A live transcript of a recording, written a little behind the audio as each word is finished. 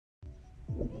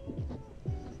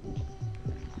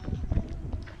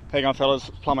How you going, fellas?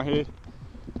 Plumber here.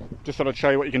 Just thought I'd show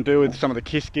you what you can do with some of the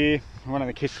KISS gear. I'm running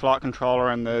the KISS flight controller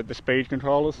and the speed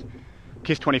controllers.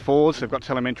 KISS 24s, they've got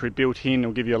telemetry built in.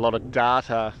 It'll give you a lot of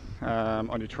data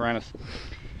on your taranis.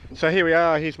 So here we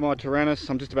are, here's my taranis.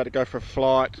 I'm just about to go for a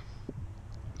flight.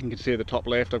 You can see at the top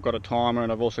left I've got a timer,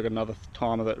 and I've also got another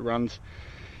timer that runs.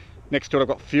 Next to it I've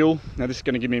got fuel. Now this is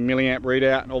going to give me a milliamp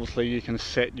readout, and obviously you can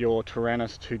set your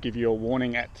taranis to give you a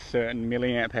warning at certain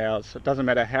milliamp hours. So it doesn't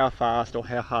matter how fast or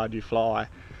how hard you fly,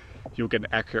 you'll get an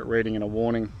accurate reading and a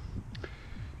warning.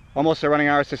 I'm also running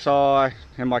RSSI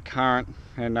and my current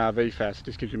and VFAS.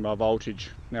 This gives you my voltage.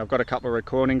 Now I've got a couple of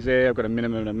recordings there. I've got a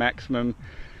minimum and a maximum,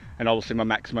 and obviously my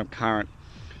maximum current.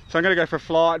 So I'm going to go for a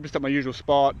flight, just at my usual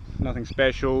spot, nothing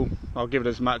special. I'll give it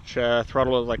as much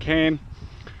throttle as I can,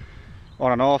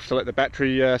 on and off, to let the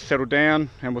battery settle down,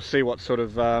 and we'll see what sort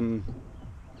of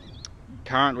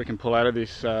current we can pull out of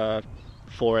this 4S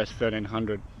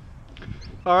 1300.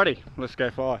 Alrighty, let's go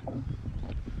fly.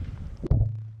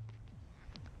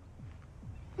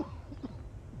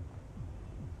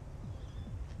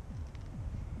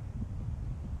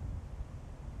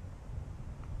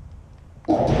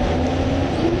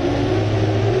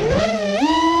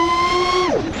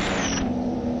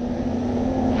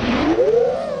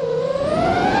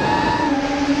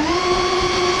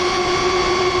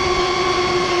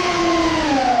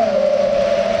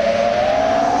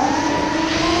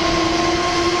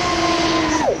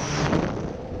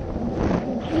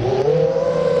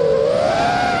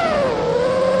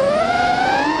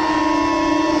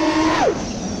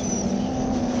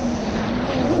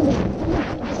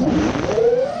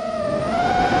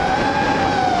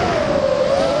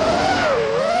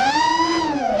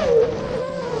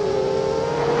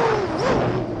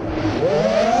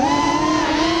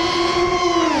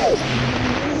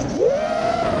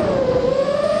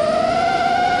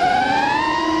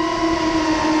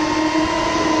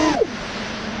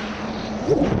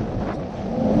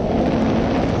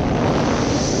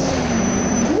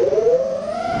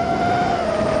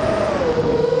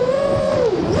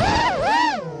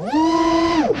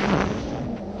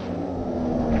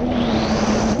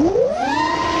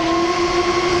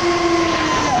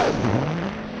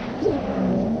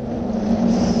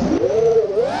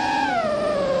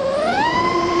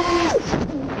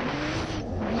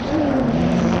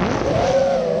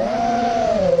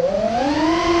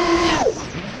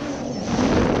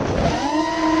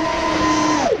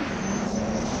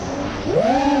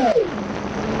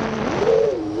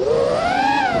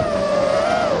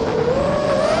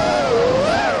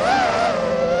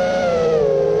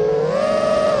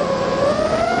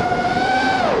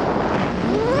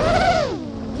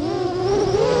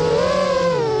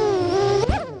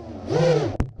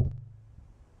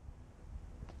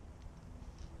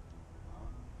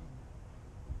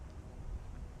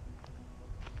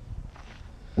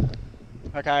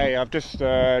 Okay, I've just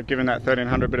given that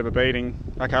 1300 a bit of a beating.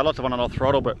 Okay, lots of on and off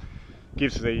throttle, but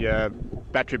gives the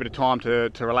battery a bit of time to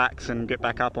relax and get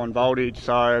back up on voltage.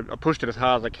 So I pushed it as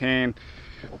hard as I can.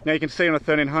 Now you can see on a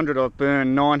 1300 I've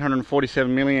burned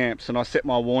 947 milliamps, and I set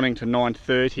my warning to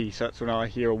 930, so that's when I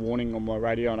hear a warning on my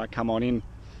radio and I come on in.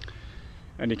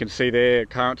 And you can see there,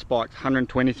 current spiked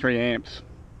 123 amps.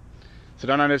 So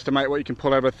don't underestimate what you can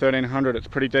pull over a 1300, it's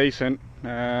pretty decent.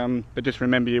 But just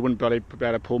remember, you wouldn't be able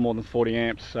to pull more than 40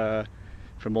 amps for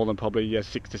more than probably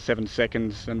 6 to 7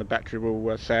 seconds, and the battery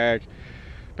will sag.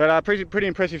 But pretty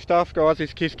impressive stuff, guys,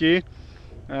 this KISS gear.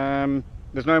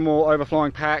 There's no more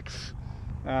overflying packs.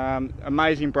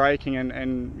 Amazing braking,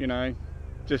 and you know,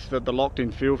 just the locked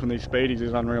in feel from these speedies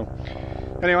is unreal.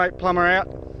 Anyway, plumber out.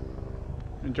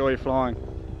 Enjoy your flying.